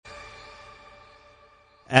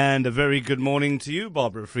And a very good morning to you,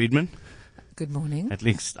 Barbara Friedman. Good morning. At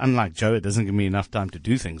least, unlike Joe, it doesn't give me enough time to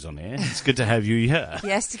do things on air. It's good to have you here. He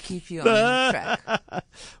has to keep you on track.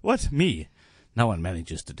 What? Me? No one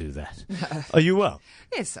manages to do that. No. Are you well?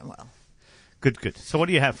 Yes, I'm well. Good. So what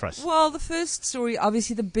do you have for us? Well, the first story,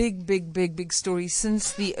 obviously the big story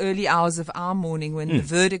since the early hours of our morning when the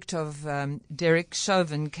verdict of Derek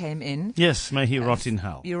Chauvin came in. Yes, may he rot in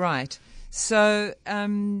hell. You're right. So,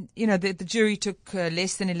 the jury took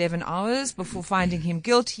less than 11 hours before finding him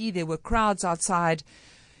guilty. There were crowds outside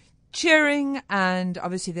cheering, and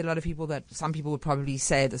obviously there are a lot of people some people would probably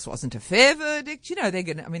say this wasn't a fair verdict.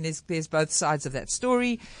 There's both sides of that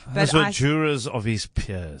story. Those were jurors of his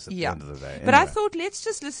peers at the end of the day. Anyway. But I thought let's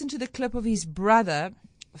just listen to the clip of his brother,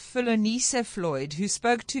 Philonise Floyd, who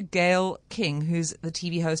spoke to Gayle King, who's the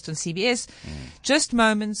TV host on CBS, just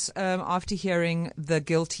moments after hearing the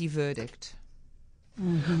guilty verdict.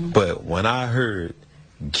 Mm-hmm. But when I heard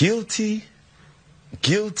guilty,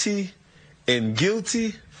 and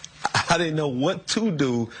guilty, I didn't know what to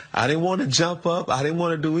do. I didn't want to jump up. I didn't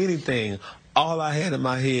want to do anything. All I had in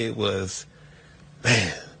my head was,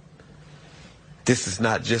 man, this is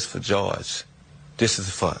not just for George. This is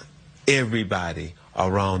for everybody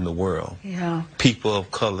around the world. Yeah. People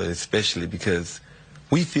of color especially, because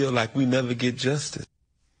we feel like we never get justice.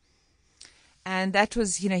 And that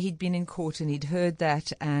was, he'd been in court and he'd heard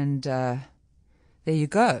that, and there you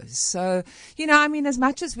go. So, as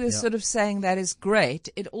much as we're sort of saying that is great,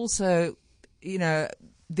 it also,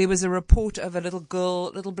 there was a report of a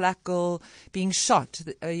little black girl being shot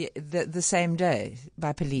the same day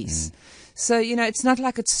by police. So, it's not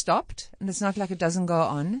like it stopped, and it's not like it doesn't go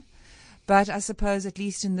on. But I suppose, at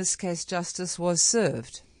least in this case, justice was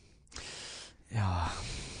served. Yeah.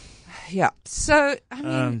 Yeah. So,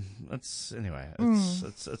 it's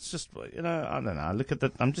just, I don't know. I look at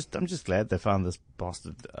that. I'm just glad they found this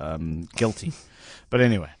bastard guilty. But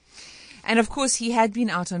anyway. And of course, he had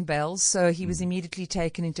been out on bail, so he was immediately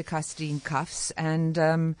taken into custody in cuffs.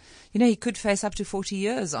 And, he could face up to 40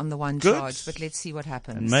 years on the one charge, but let's see what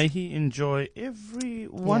happens. And may he enjoy every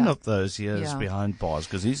one of those years behind bars,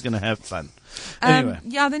 because he's going to have fun. Anyway.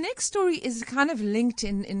 The next story is kind of linked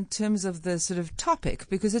in terms of the sort of topic,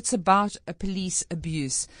 because it's about a police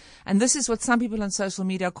abuse. And this is what some people on social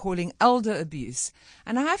media are calling elder abuse.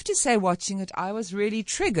 And I have to say, watching it, I was really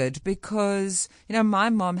triggered because, my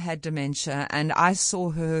mom had dementia, and I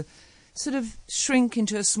saw her sort of shrink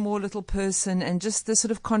into a small little person, and just the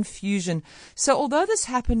sort of confusion. So although this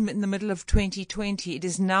happened in the middle of 2020, it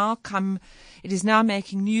is now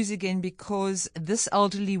making news again, because this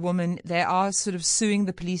elderly woman, they are sort of suing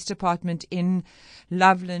the police department in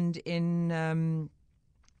Loveland in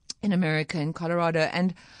America, in Colorado.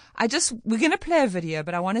 And we're going to play a video,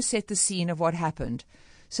 but I want to set the scene of what happened.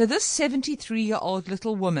 So this 73-year-old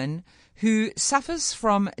little woman who suffers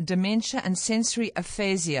from dementia and sensory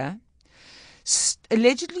aphasia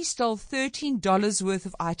allegedly stole $13 worth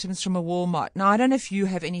of items from a Walmart. Now, I don't know if you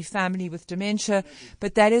have any family with dementia,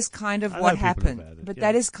 but that is kind of what happened.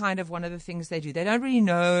 That is kind of one of the things they do. They don't really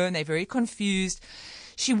know, and they're very confused.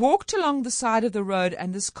 She walked along the side of the road,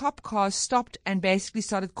 and this cop car stopped and basically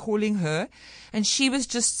started calling her, and she was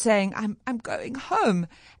just saying, I'm going home.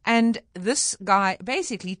 And this guy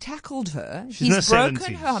basically tackled her. He's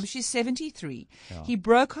broken her arm. She's 73. Yeah. He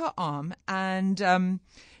broke her arm, and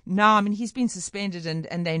now, he's been suspended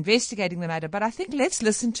and they're investigating the matter. But I think let's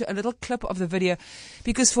listen to a little clip of the video,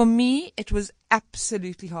 because for me, it was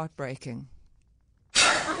absolutely heartbreaking.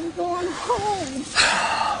 I'm going home.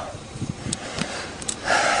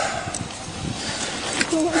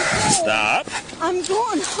 Stop. I'm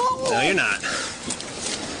going home. No, you're not.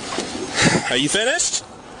 Are you finished?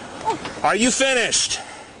 Are you finished?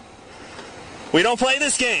 We don't play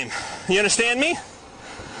this game. You understand me?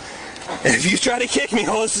 And if you try to kick me,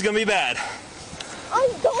 this is going to be bad.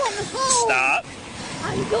 I'm going home. Stop.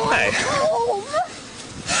 I'm going home.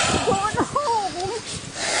 I'm going home.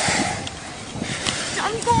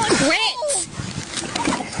 I'm going home.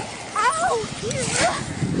 Ow.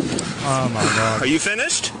 Oh, my God. Are you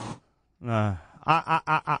finished? That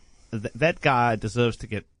guy deserves to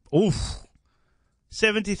get,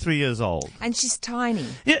 73 years old. And she's tiny.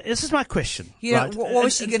 Yeah, this is my question. Right? What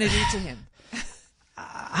was she going to do to him?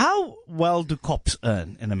 How well do cops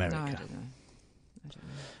earn in America? No,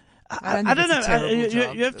 I don't know. I don't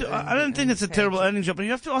know. You have to. I don't think it's a terrible earning job, but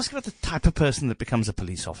you have to ask about the type of person that becomes a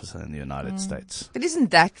police officer in the United States. But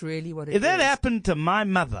isn't that really what it is? If that happened to my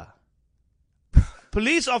mother,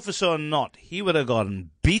 police officer or not, he would have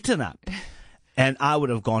gotten beaten up, and I would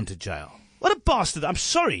have gone to jail. What a bastard! I'm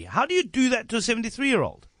sorry. How do you do that to a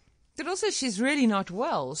 73-year-old? But also, she's really not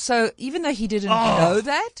well. So even though he didn't know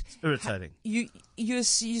that, Irritating. you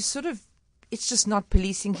sort of, it's just not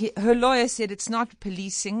policing. Her lawyer said it's not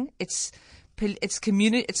policing. It's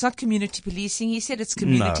community. It's not community policing. He said it's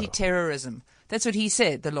community terrorism. That's what he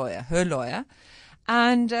said. The lawyer, her lawyer,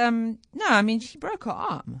 and no, I mean she broke her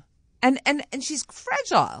arm, and she's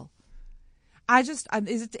fragile.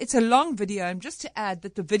 It's a long video. And just to add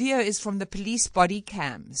that the video is from the police body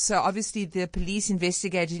cam. So obviously the police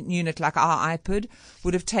investigating unit, like our IPID,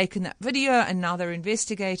 would have taken that video, and now they're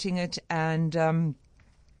investigating it. And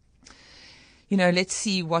let's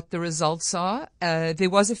see what the results are. There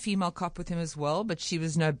was a female cop with him as well, but she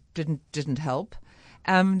was didn't help.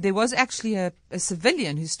 There was actually a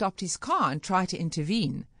civilian who stopped his car and tried to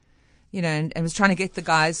intervene, and was trying to get the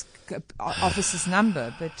guy's officer's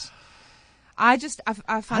number, but. I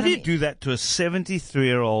find. How do you do that to a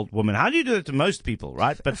 73-year-old woman? How do you do it to most people,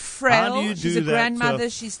 right? But frail. How do you She's do a that grandmother. to a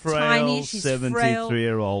She's frail, tiny. She's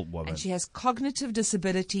 73-year-old woman, and she has cognitive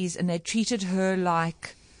disabilities, and they treated her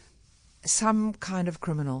like some kind of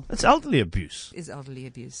criminal. It's elderly abuse. Is elderly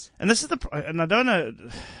abuse. And this is and I don't know.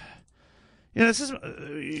 This is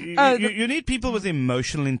you need people with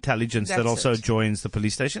emotional intelligence that also joins the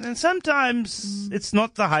police station, and sometimes it's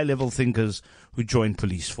not the high-level thinkers who join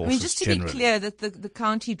police forces. I mean, just to be clear, that the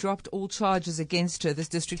county dropped all charges against her. This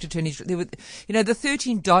district attorney, there were, the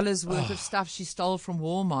 $13 worth of stuff she stole from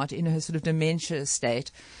Walmart in her sort of dementia state.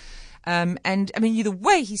 And I mean, the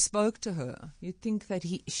way he spoke to her, you'd think that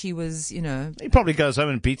she was, He probably goes home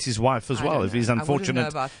and beats his wife as well if he's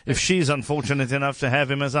unfortunate. If she's unfortunate enough to have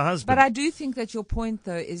him as a husband. But I do think that your point,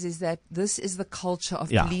 though, is that this is the culture of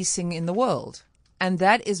policing in the world, and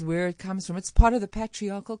that is where it comes from. It's part of the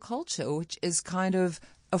patriarchal culture, which is kind of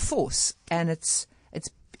a force, and it's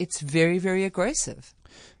very, very aggressive.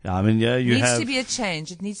 Yeah, I mean, it needs to be a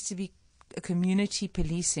change. It needs to be a community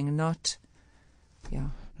policing, not.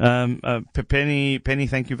 Penny,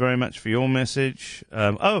 thank you very much for your message.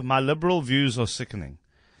 My liberal views are sickening.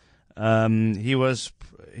 He was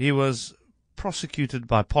prosecuted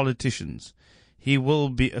by politicians. He will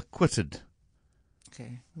be acquitted.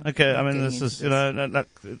 Okay. I mean, this is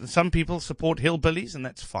some people support hillbillies, and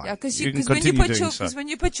that's fine. Yeah, because when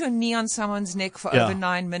you put your knee on someone's neck for over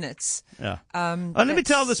 9 minutes. Yeah. Let me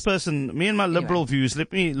tell this person. Me and my liberal views.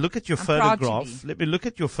 Let me look at your photograph. Let me look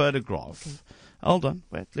at your photograph. Okay. Hold on,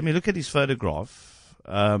 wait. Let me look at his photograph,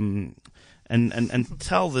 and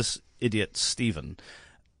tell this idiot Stephen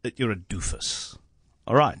that you're a doofus.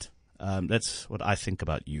 All right, that's what I think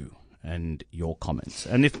about you and your comments.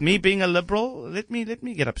 And if me being a liberal, let me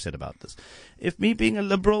get upset about this. If me being a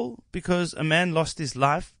liberal because a man lost his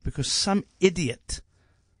life because some idiot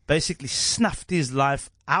basically snuffed his life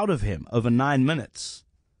out of him over 9 minutes,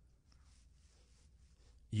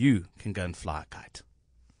 you can go and fly a kite.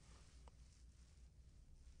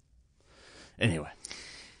 Anyway.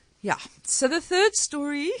 Yeah. So the third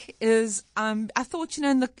story is, I thought,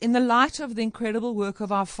 in the light of the incredible work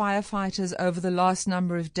of our firefighters over the last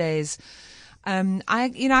number of days,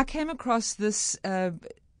 I came across this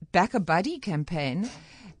Back a Buddy campaign,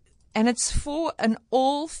 and it's for an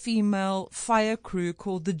all-female fire crew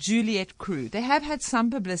called the Juliet Crew. They have had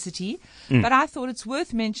some publicity, but I thought it's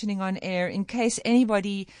worth mentioning on air in case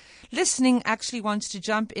anybody listening actually wants to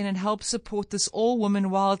jump in and help support this all-woman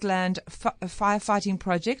wildland firefighting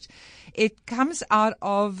project. It comes out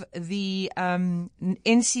of the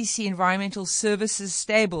NCC Environmental Services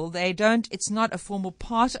stable. It's not a formal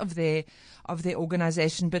part of their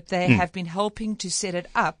organization, but they have been helping to set it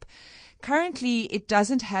up. Currently, it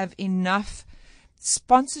doesn't have enough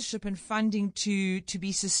sponsorship and funding to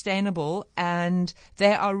be sustainable, and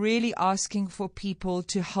they are really asking for people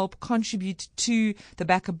to help contribute to the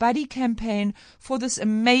Back a Buddy campaign for this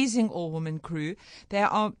amazing all-woman crew. They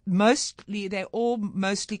all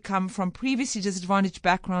mostly come from previously disadvantaged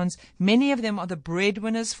backgrounds. Many of them are the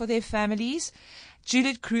breadwinners for their families.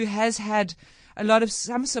 Juliet Crew has had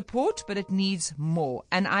some support, but it needs more.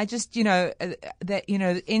 And I just, NCC's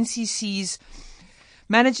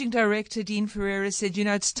Managing Director Dean Ferreira said,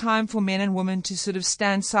 it's time for men and women to sort of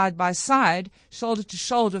stand side by side, shoulder to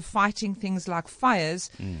shoulder, fighting things like fires,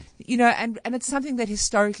 and it's something that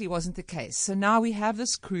historically wasn't the case. So now we have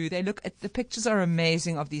this crew. The pictures are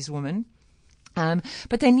amazing of these women.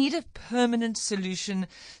 But they need a permanent solution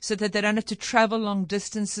so that they don't have to travel long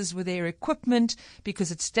distances with their equipment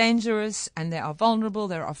because it's dangerous and they are vulnerable.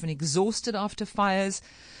 They're often exhausted after fires.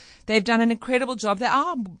 They've done an incredible job. They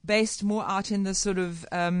are based more out in the sort of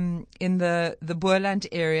in the Boerland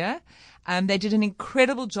area. They did an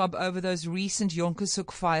incredible job over those recent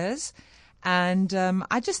Jonkershoek fires. And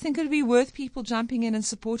I just think it would be worth people jumping in and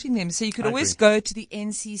supporting them. So you could always agree. go to the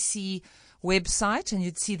NCC website and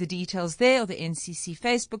you'd see the details there, or the NCC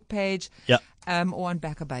Facebook page, Yeah. or on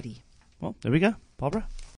Back a Buddy. Well, there we go. Barbara?